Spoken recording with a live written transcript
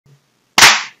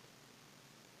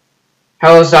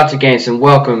Hello, it's Archiegames, and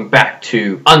welcome back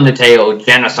to Undertale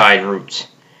Genocide route,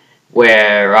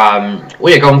 where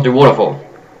we are going through Waterfall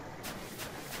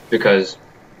because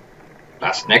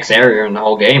that's the next area in the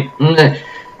whole game.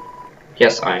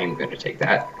 Yes, I am going to take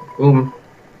that. Boom.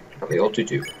 Probably all to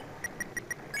do.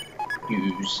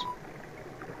 Use.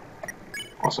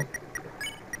 Awesome.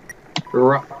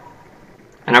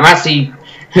 And I'm actually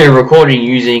recording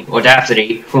using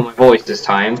Audacity for my voice this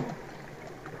time,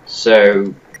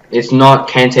 so it's not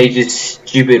Camtasia's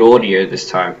stupid audio this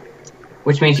time,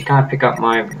 which means you can't pick up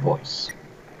my voice.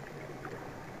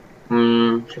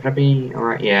 Should I be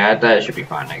alright? Yeah, that should be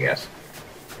fine, I guess.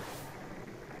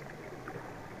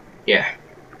 Yeah,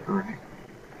 alright.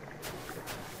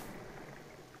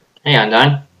 Hey,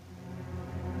 Undone.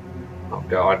 Oh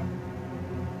god.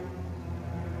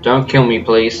 Don't kill me,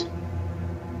 please.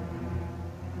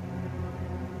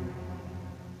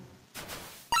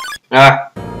 Ah.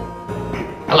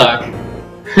 Hello.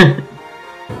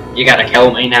 You gotta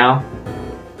kill me now?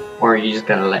 Or are you just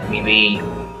gonna let me be?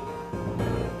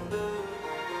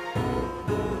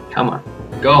 Come on.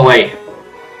 Go away.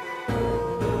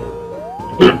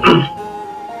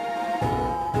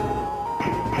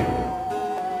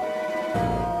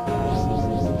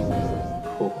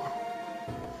 Cool.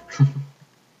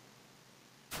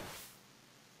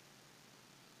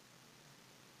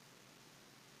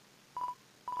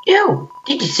 Yo,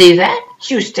 did you see that?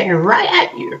 She was staring right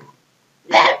at you.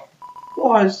 That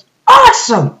was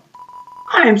awesome!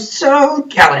 I am so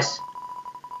jealous.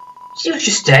 She was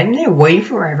just standing there waiting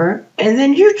forever, and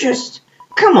then you just...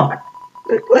 Come on,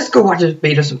 let's go watch us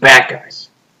beat up some bad guys.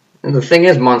 And the thing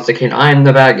is, Monster Kid, I am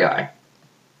the bad guy.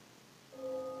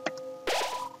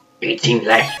 18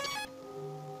 left.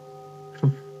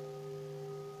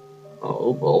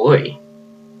 Oh boy.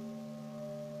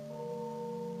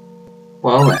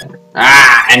 Well then.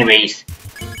 Ah, enemies!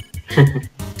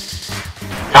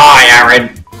 Die,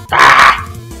 Aaron! Ah!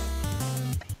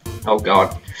 Oh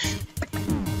god.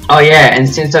 Oh yeah, and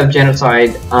since I've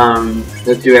genocide,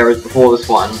 the 2 areas before this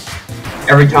one,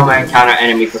 every time I encounter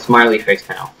enemies, a smiley face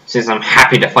now, since I'm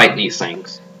happy to fight these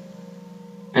things.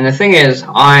 And the thing is,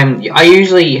 I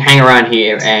usually hang around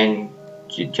here and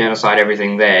genocide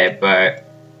everything there, but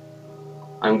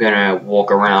I'm gonna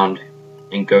walk around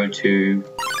and go to...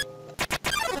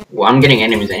 Well, I'm getting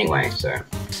enemies anyway, so...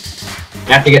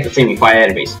 You have to get to see me fight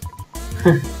enemies.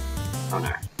 Oh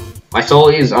no. My soul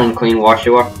is unclean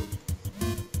washer.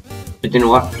 But you know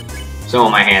what? So are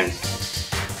my hands.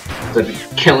 So they're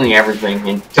killing everything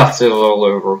and dust it all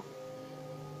over.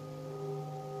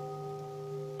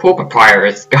 Poor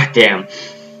Papyrus, goddamn.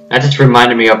 That just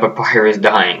reminded me of Papyrus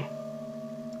dying.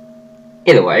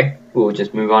 Either way, we'll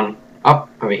just move on up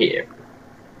over here.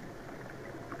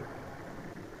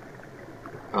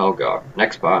 Oh god,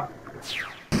 next part.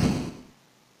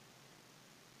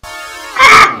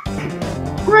 Ah!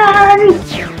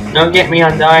 Run! Don't get me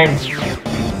undying.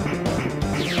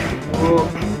 Ooh.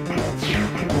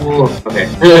 Ooh. Okay.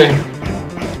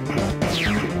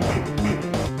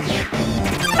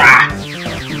 Ah!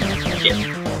 Shit.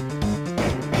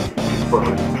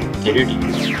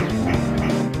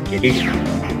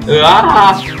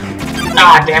 Ah!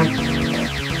 Ah, damn.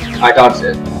 I dodged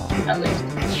it, at least.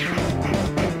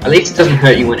 At least it doesn't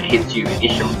hurt you when it hits you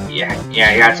initially. Yeah,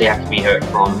 you actually have to be hurt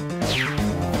from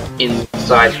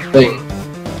inside the thing.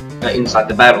 Inside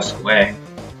the battle square.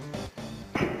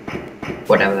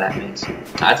 Whatever that means.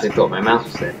 I actually thought my mouse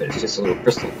was there, but it's just a little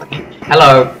crystal thing.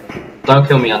 Hello! Don't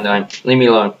kill me, Undyne. Leave me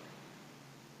alone.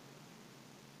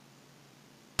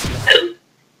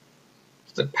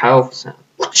 It's a powerful sound.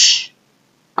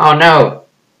 Oh no!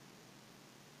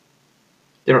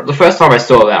 You know, the first time I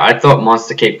saw that, I thought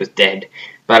Monster Cape was dead.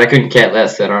 But I couldn't care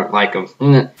less, so I don't like him.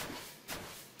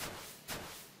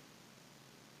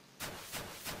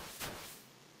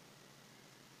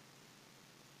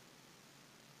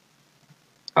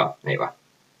 Oh, there you are.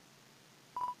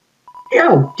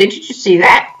 Yo, did you just see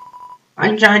that?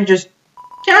 Undyne just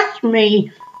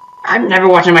me. I'm never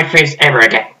watching my face ever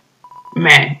again.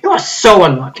 Man, you are so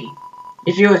unlucky.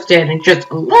 If you were standing just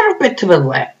a little bit to the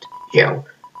left. Yo,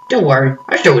 don't worry,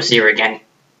 I sure will see her again.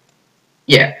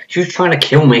 Yeah, she was trying to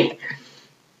kill me.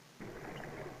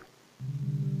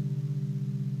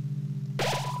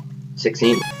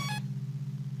 $16.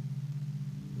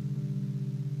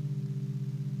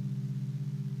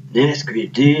 That's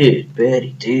great, dude.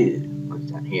 Betty, dude.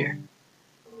 What's down here?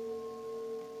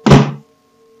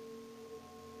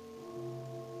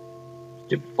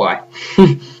 Stupid fly.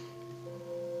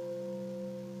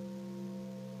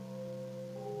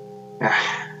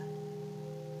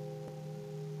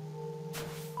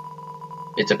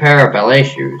 It's a pair of ballet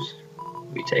shoes.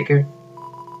 We take her?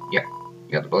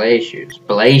 You got the ballet shoes.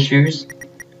 Ballet shoes?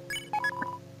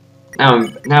 Now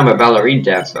I'm a ballerina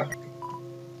dancer.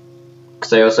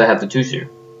 Because I also have the tutu.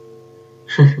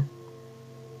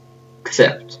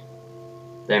 Except,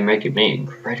 they're making me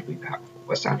incredibly powerful.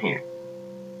 What's down here?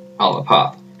 All the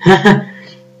path.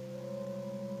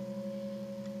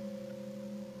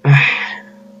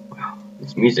 Wow,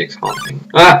 this music's haunting.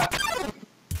 Ah!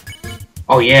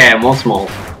 Oh yeah, more small.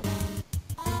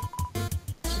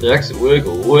 Sex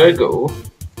wiggle wiggle.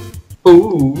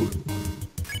 Ooh.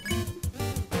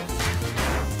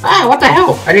 Ah, what the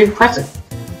hell? I didn't press it.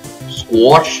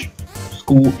 Squash.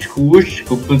 Scooch, squish,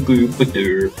 what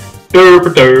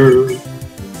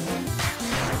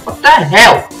the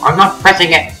hell? I'm not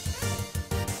pressing it.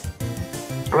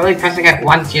 I'm really pressing it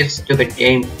once, you stupid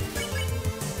game.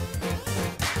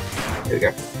 Here we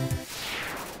go.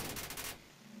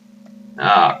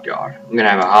 Oh god, I'm gonna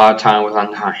have a hard time with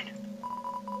Undyne.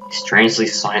 He's strangely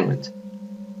silent.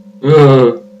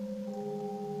 Ugh.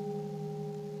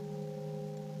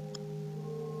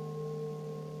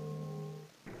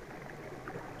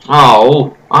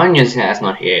 Oh, Anya's hat's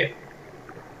not here.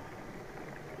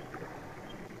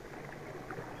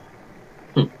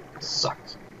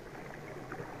 Sucks.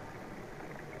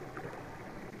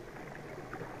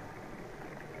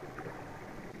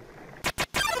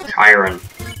 Chiron.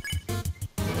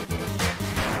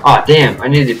 Oh damn, I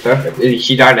needed it perfect.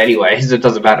 She died anyway, so it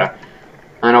doesn't matter.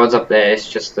 I know what's up there, it's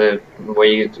just the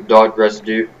way you dodge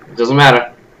residue. It doesn't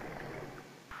matter.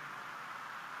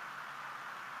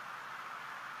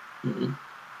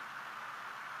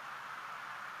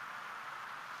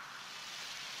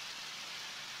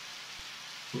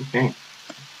 Okay.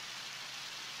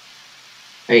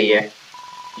 Hey, yeah.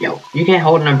 Yo, you can't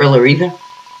hold an umbrella either?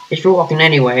 If you're walking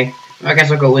anyway, I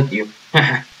guess I'll go with you.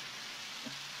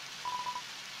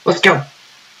 Let's go.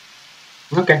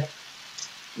 Okay.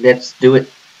 Let's do it.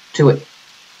 To it.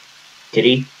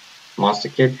 Kitty. Monster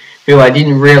Kid. Who I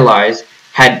didn't realize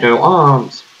had no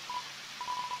arms.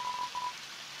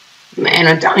 Man,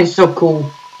 Undyne's so cool.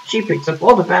 She picks up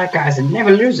all the bad guys and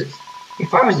never loses.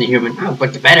 If I was a human, I would go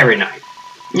to bed every night,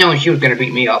 knowing she was gonna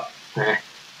beat me up.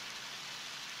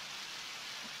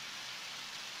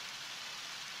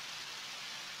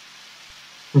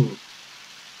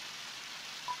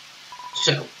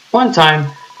 So, one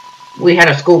time, we had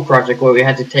a school project where we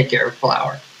had to take care of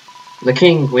Flower. The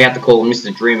king, we had to call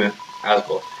Mr. Dreamer,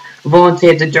 Asgore,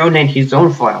 volunteered to donate his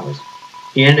own flowers.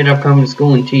 He ended up coming to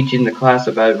school and teaching the class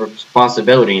about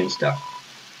responsibility and stuff.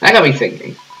 That got me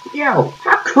thinking, yo,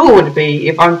 how cool would it be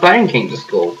if Undyne came to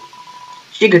school?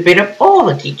 She could beat up all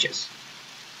the teachers.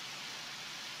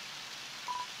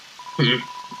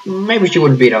 Maybe she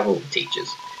wouldn't beat up all the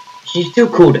teachers. She's too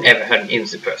cool to ever hurt an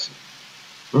innocent person.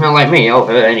 Not like me, I'll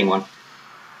hurt anyone.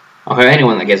 I'll hurt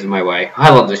anyone that gets in my way.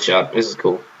 I love this shot, this is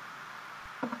cool.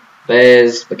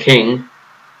 There's the king.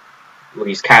 Well,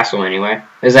 his castle anyway.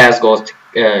 There's Asgore's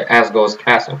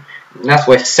castle. And that's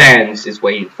where Sans is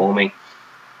waiting for me.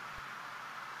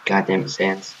 Goddamn it,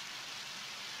 Sans.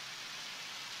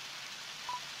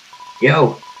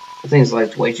 Yo, I think this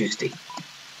light's way too steep.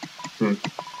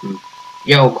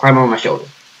 Yo, climb on my shoulder.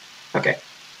 Okay.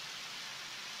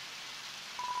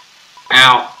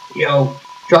 Ow. Yo,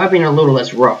 try being a little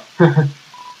less rough.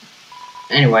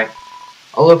 Anyway,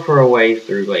 I'll look for a way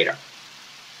through later.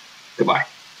 Goodbye.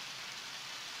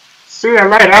 See you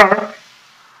later.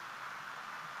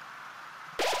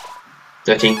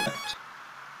 13 left.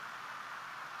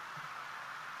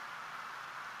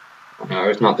 No,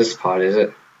 it's not this part, is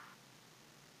it?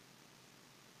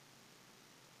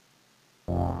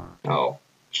 Oh,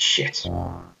 shit.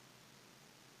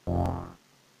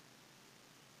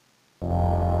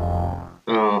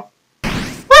 Oh.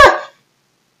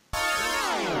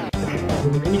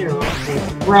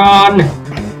 Run!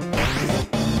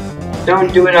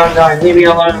 Don't do it, Undyne. Leave me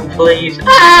alone, please.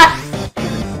 Ah!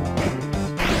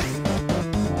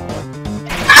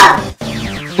 Ah!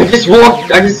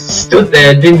 I just stood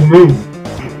there, didn't move.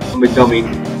 I'm a dummy.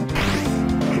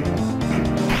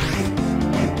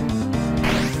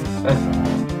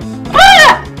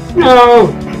 Ah! No!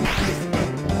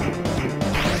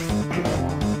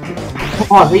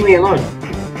 Come on, leave me alone.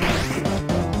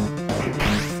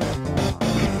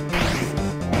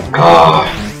 Oh,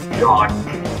 God.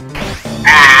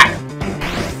 Ah!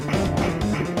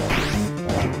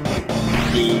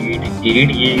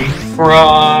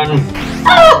 Run!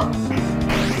 Ah!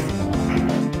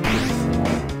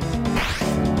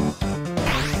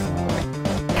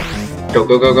 Go,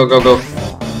 go, go, go, go, go.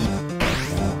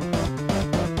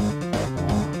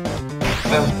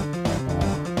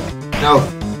 No.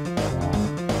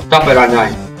 Stop it,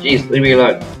 Undyne. Jeez, leave me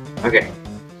alone. Okay.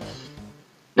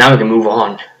 Now we can move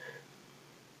on.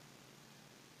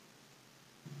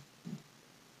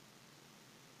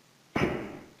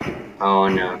 Oh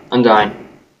no, I'm dying.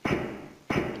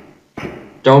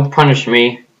 Don't punish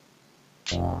me.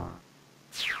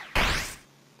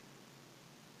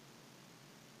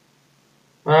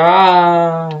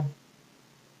 Ah.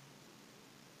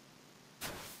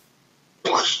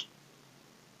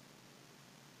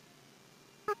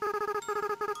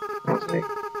 Okay,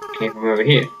 came from over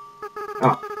here.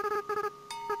 Oh,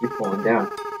 you've fallen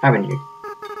down, haven't you?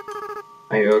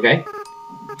 Are you okay?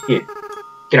 Here,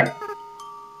 get up.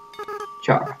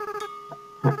 Chara.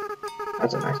 Huh.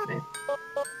 That's a nice name.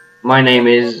 My name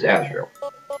is Azrael.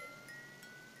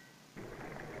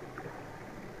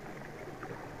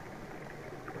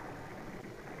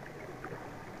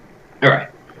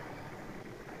 Alright.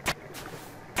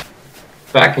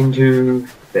 Back into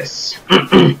this.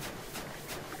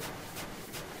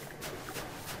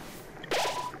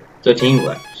 13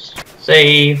 left.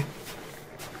 Save.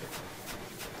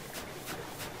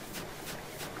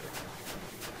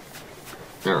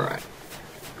 Alright.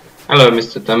 Hello,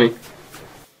 Mr. Dummy.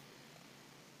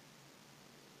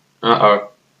 Uh-oh.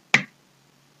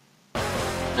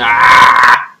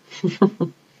 Ah!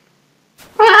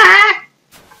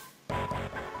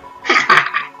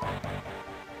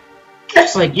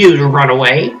 Just like you to run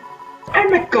away.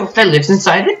 I'm a ghost that lives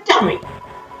inside a dummy.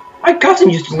 My cousin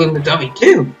used to live in the dummy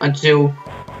too, until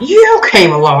you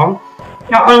came along.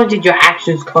 Not only did your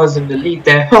actions cause them to leave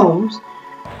their homes,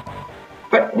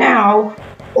 but now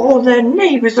all their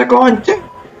neighbors are gone too.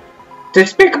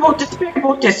 Despicable,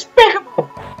 despicable, despicable!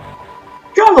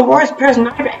 You're the worst person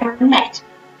I've ever met.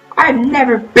 I've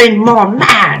never been more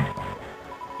mad.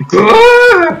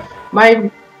 Grrr! My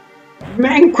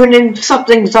manquinin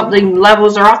something something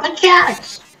levels are off the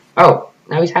charts. Oh,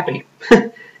 now he's happy.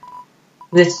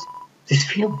 This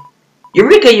feeling.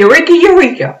 Eureka, eureka,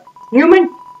 eureka!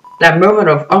 Human, that moment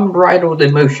of unbridled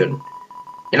emotion.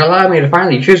 It allowed me to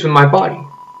finally choose with my body.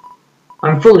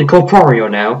 I'm fully corporeal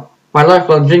now. My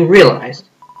lifelong's been realized.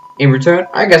 In return,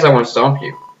 I guess I want to stomp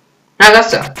you.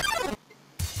 How's that sound?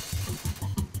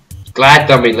 Glad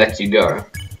Dummy lets you go.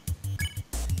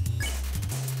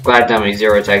 Glad Dummy,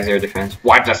 0 attack, 0 defense.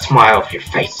 Wipe that smile off your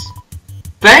face.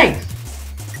 Thanks!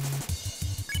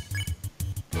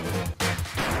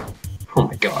 Oh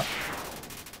my god.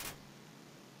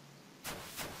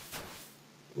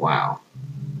 Wow.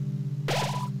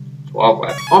 12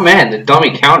 left. Oh man, the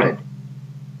dummy counted.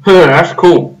 That's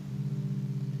cool.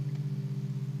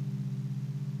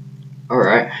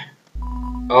 Alright.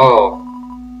 Oh.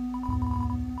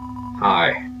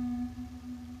 Hi.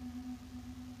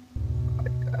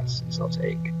 That's this I'll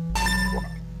take.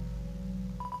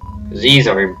 These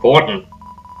are important.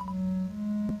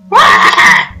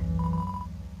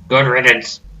 Good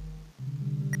riddance.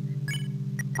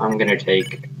 I'm gonna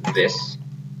take this.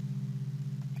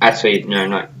 Actually, no,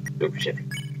 not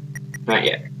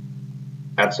yet.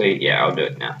 Actually, yeah, I'll do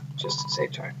it now, just to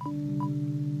save time.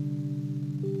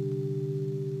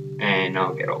 And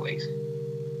I'll get all these.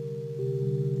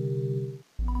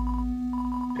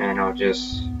 And I'll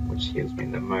just, which heals me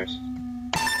the most.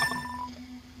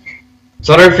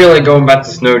 So I don't feel like going back to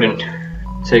Snowden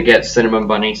to get cinnamon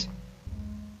bunnies.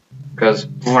 Because,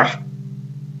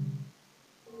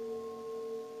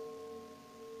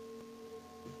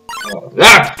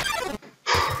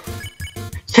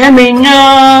 Timmy,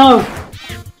 no!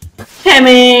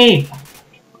 Timmy!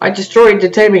 I destroyed the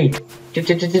Timmy!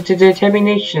 Timmy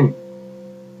Nation.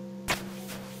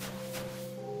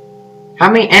 How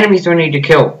many enemies do I need to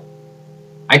kill?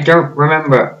 I don't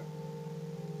remember.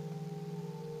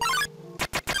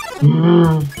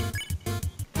 I'm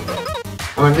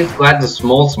at least glad the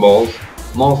small,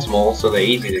 so they're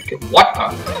easy to kill. What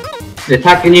the? The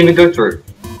attack didn't even go through.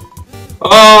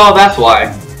 Oh, that's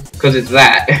why. Because it's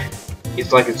that.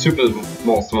 It's like a super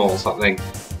small something.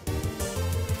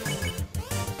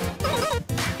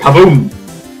 Kaboom!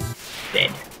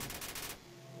 Dead.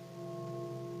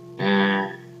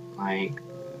 Like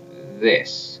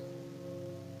this.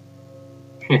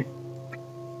 There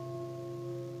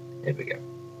we go.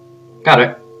 Got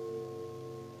it.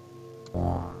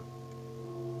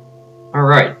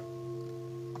 Alright.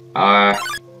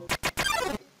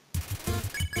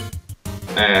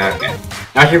 Okay.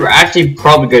 Actually, we're actually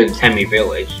probably go to Temi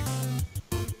Village.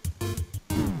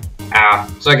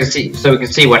 So we can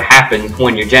see what happens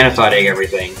when you're genociding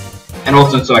everything. And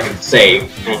also so I can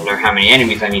save and know how many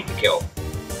enemies I need to kill.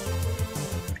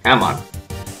 Come on.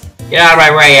 Get out of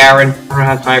my way, Aaron. I don't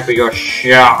have time for your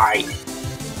shite.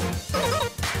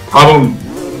 Boom.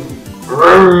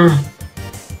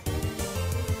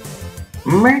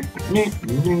 Boom!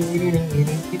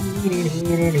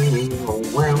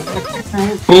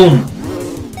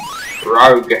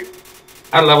 Rogue.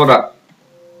 I leveled up.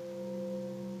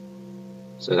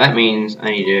 So that means I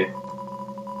need to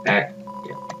back.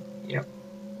 Yep.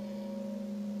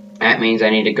 That means I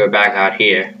need to go back out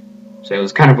here. So it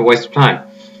was kind of a waste of time.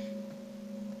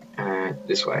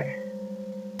 This way.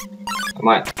 I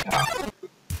might.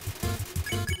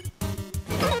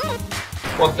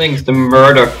 What things to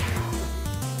murder?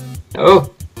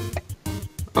 Oh.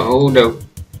 Oh no.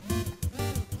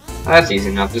 That's easy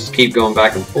enough. Just keep going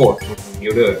back and forth.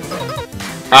 You'll do it.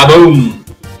 Kaboom!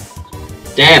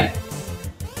 Damn.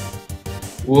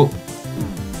 Whoop.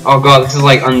 Oh god, this is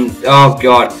like oh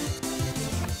god.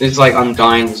 This is like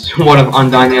Undying's one of the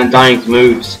Undying's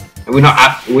moves. And we're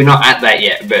not at that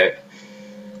yet, but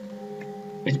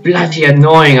it's bloody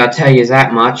annoying, I'll tell you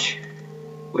that much.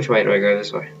 Which way do I go?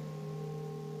 This way.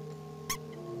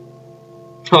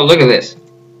 Oh, look at this.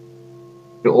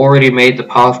 It already made the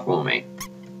path for me.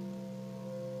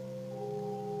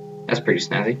 That's pretty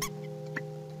snazzy.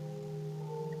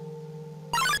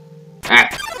 Ah.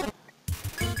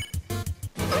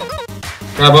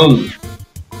 Kaboom!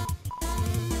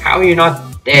 How are you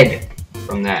not dead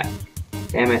from that?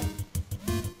 Damn it.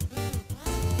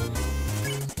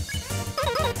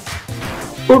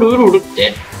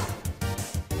 Dead.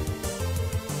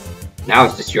 Now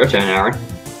it's just your turn, Aaron.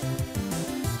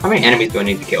 How many enemies do I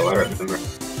need to kill? I don't remember.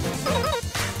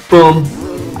 Boom!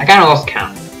 I kinda lost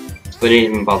count. So I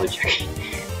didn't even bother checking.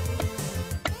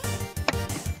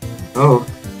 Oh.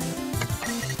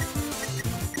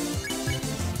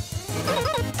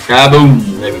 Kaboom!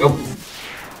 There we go.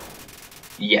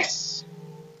 Yes.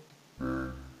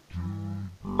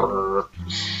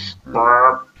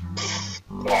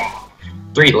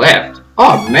 3 left.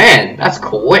 Oh man, that's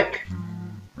quick.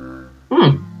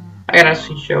 I gotta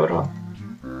actually show it off.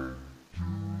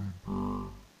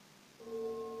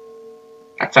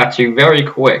 That's actually very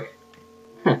quick.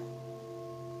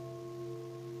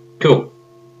 Cool.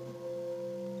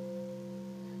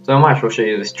 So I might as well show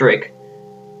you this trick.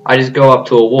 I just go up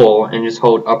to a wall and just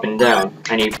hold up and down,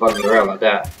 and he bugs around like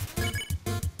that.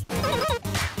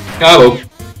 Oh!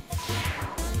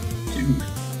 Dude.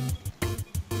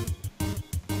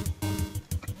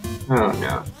 Oh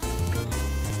no.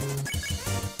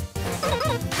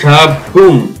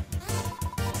 Kaboom!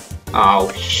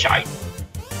 Oh, shite.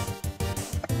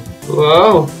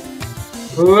 Whoa!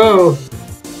 Whoa!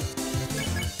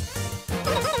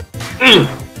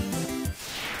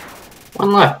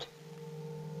 One left.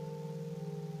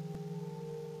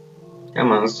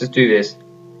 Come on, let's just do this.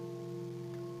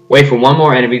 Wait for one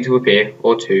more enemy to appear,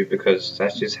 or 2, because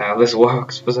that's just how this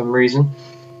works for some reason.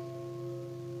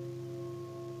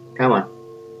 Come on.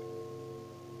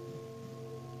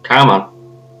 Come on.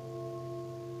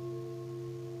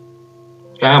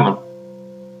 Come on.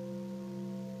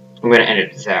 I'm gonna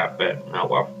edit this out, but oh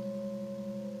well.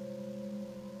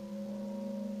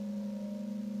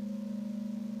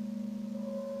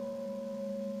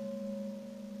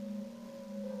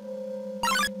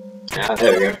 Ah,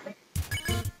 there we go.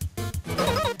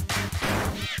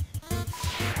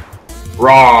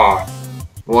 Raw.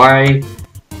 Why?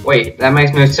 Wait, that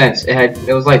makes no sense.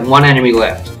 There was like 1 enemy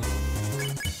left.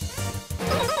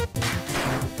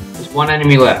 There's 1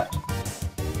 enemy left.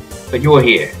 But you're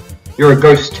here. You're a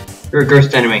ghost. You're a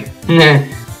ghost enemy.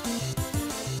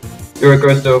 You're a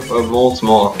ghost of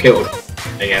Moldsmore killed,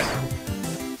 I guess.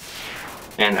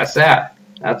 And that's that.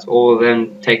 That's all of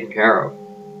them taken care of.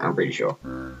 I'm pretty sure.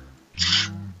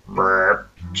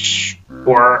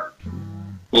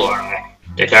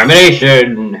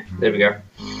 Determination! There we go.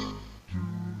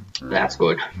 That's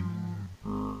good.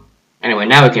 Anyway,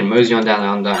 now we can mosey on down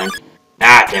the Undying.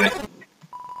 Ah, damn it.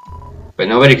 But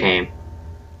nobody came.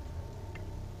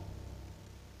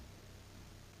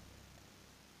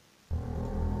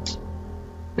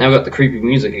 Now we've got the creepy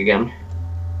music again.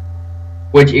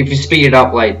 Which, if you speed it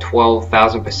up like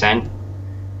 12,000%,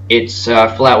 it's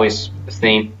Flowey's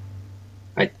theme.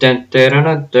 Like, dun, dun, dun,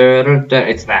 dun, dun, dun,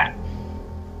 it's that.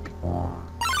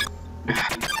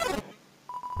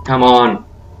 Come on.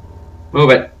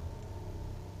 Move it.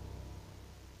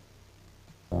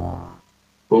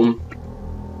 Boom.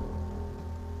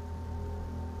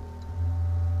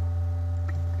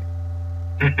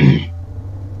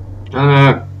 Oh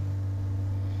no.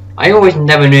 I always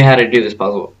never knew how to do this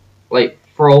puzzle. Like,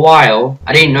 for a while,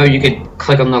 I didn't know you could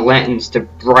click on the lanterns to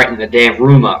brighten the damn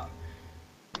room up.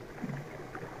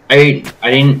 I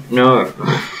didn't know.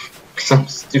 Because I'm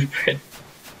stupid.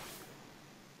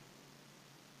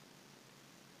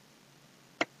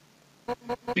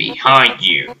 Behind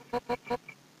you.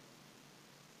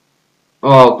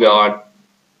 Oh god.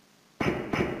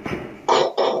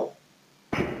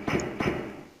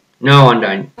 No,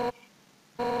 Undyne.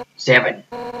 7.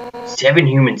 7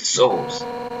 human souls.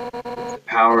 With the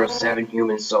power of 7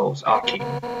 human souls, our King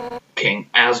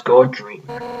Asgore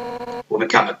Dreamer, will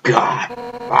become a god.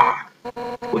 Ah.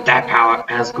 With that power,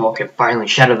 Asgore can finally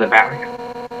shatter the barrier.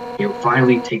 He will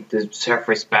finally take the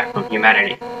surface back from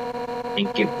humanity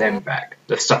and give them back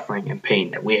the suffering and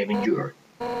pain that we have endured.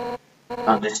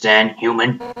 Understand,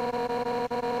 human?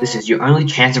 This is your only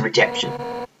chance of redemption.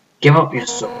 Give up your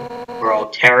soul, or I'll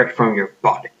tear it from your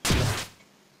body.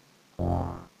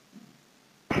 Oh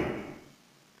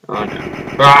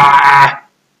no. Ah!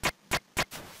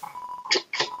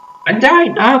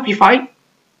 Undyne, I hope you fight.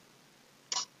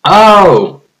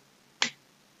 Oh!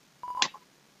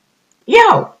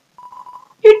 Yo!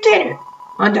 You did it!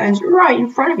 Undyne's right in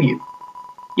front of you.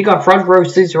 You got front row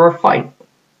seats to her fight.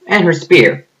 And her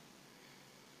spear.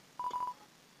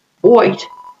 Wait,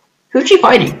 who's she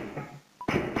fighting?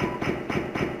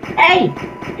 Hey!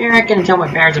 You're not gonna tell my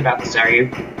parents about this, are you?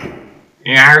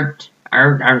 I'm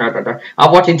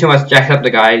watching too much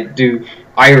Jacksepticeye do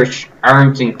Irish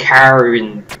arms and car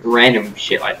and random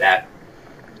shit like that.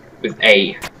 With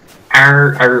a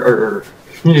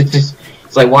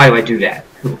It's like, why do I do that?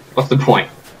 What's the point?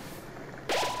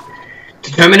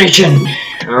 Determination!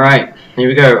 Alright, here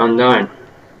we go, Undyne.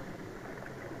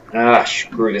 Ah,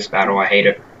 screw this battle, I hate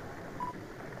it.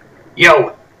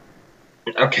 Yo!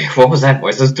 Okay, what was that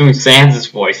voice? I was doing Sans'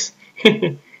 voice.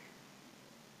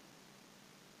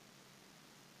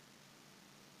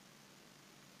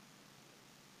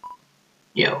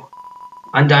 Yo,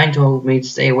 Undyne told me to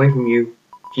stay away from you.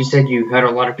 She said you hurt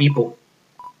a lot of people.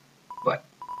 But,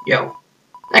 yo,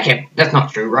 that's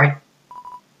not true, right?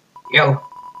 Yo,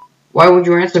 why would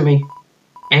you answer me?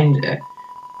 And,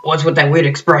 what's with that weird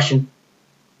expression?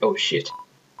 Oh shit.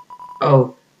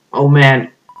 Oh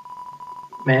man.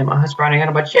 Man, my heart's running out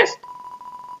of my chest.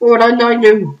 What'd Undyne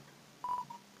do?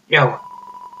 Yo,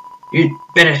 you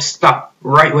better stop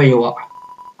right where you are.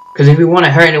 Cause if you want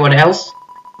to hurt anyone else,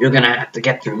 you're gonna have to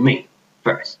get through me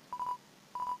first.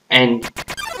 And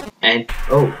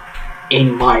oh,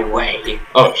 in my way.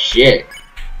 Oh shit.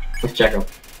 Let's check him.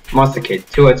 Monster Kid,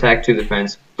 2 attack, 2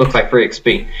 defense. Looks like 3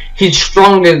 XP. He's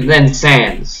stronger than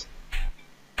Sans.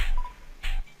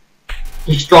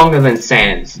 He's stronger than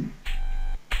Sans.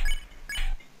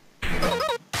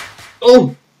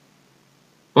 Oh!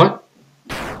 What?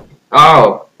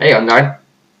 Oh, hey Undyne.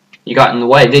 You got in the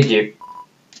way, did you?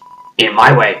 In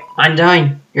my way.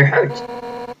 Undyne, you're hurt.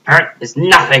 Hurt is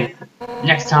nothing.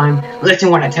 Next time,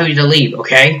 listen when I tell you to leave,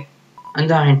 okay?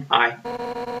 Undyne,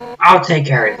 I'll take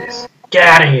care of this. Get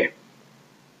out of here.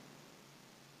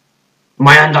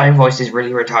 My Undyne voice is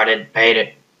really retarded. I hate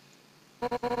it.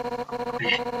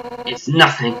 It's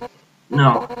nothing.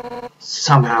 No.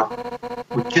 Somehow,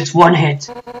 with just one hit,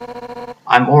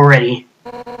 I'm already.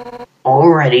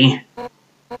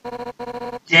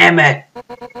 Damn it.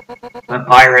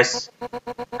 Papyrus.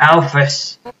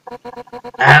 Alphys.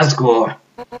 Asgore.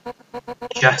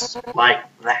 Just like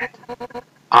that.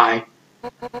 I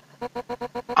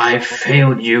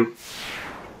failed you.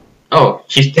 Oh,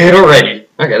 she's dead already.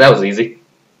 Okay, that was easy.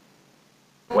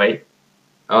 Wait.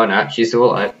 Oh no, she's still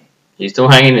alive. She's still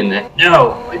hanging in there.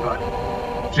 No, my body.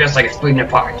 It feels like it's splitting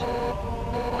apart.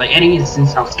 Like any instant,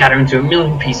 I'll scatter into a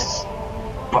million pieces.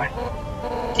 But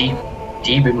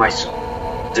deep in my soul,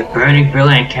 there's a burning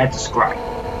feeling I can't describe.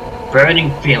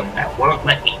 Burning feeling that won't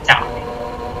let me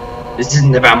die. This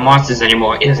isn't about monsters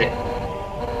anymore, is it?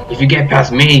 If you get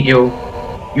past me, you'll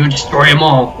destroy them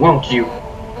all, won't you?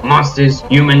 Monsters,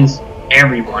 humans,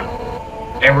 everyone.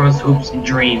 Everyone's hopes and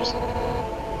dreams.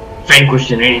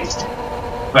 Vanquished in an instant.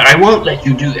 But I won't let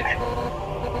you do that.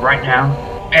 Right now,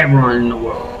 everyone in the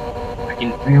world, I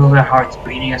can feel their hearts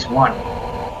beating as one.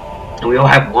 And we all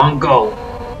have one goal.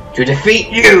 To defeat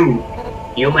you!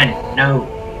 Human, no,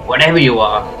 whatever you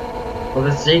are. For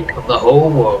the sake of the whole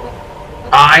world.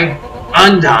 I,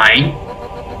 Undyne,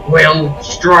 will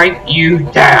strike you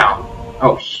down.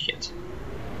 Oh shit.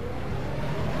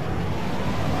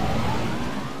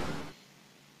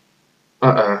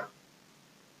 Oh,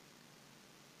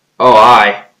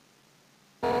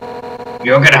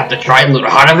 you're gonna have to try a little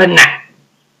harder than that.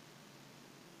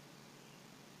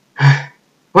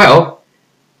 Well,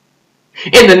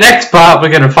 in the next part,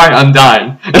 we're gonna fight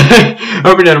Undyne.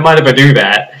 Hope you don't mind if I do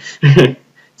that.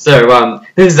 So,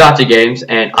 this is Archiegames,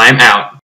 and I'm out.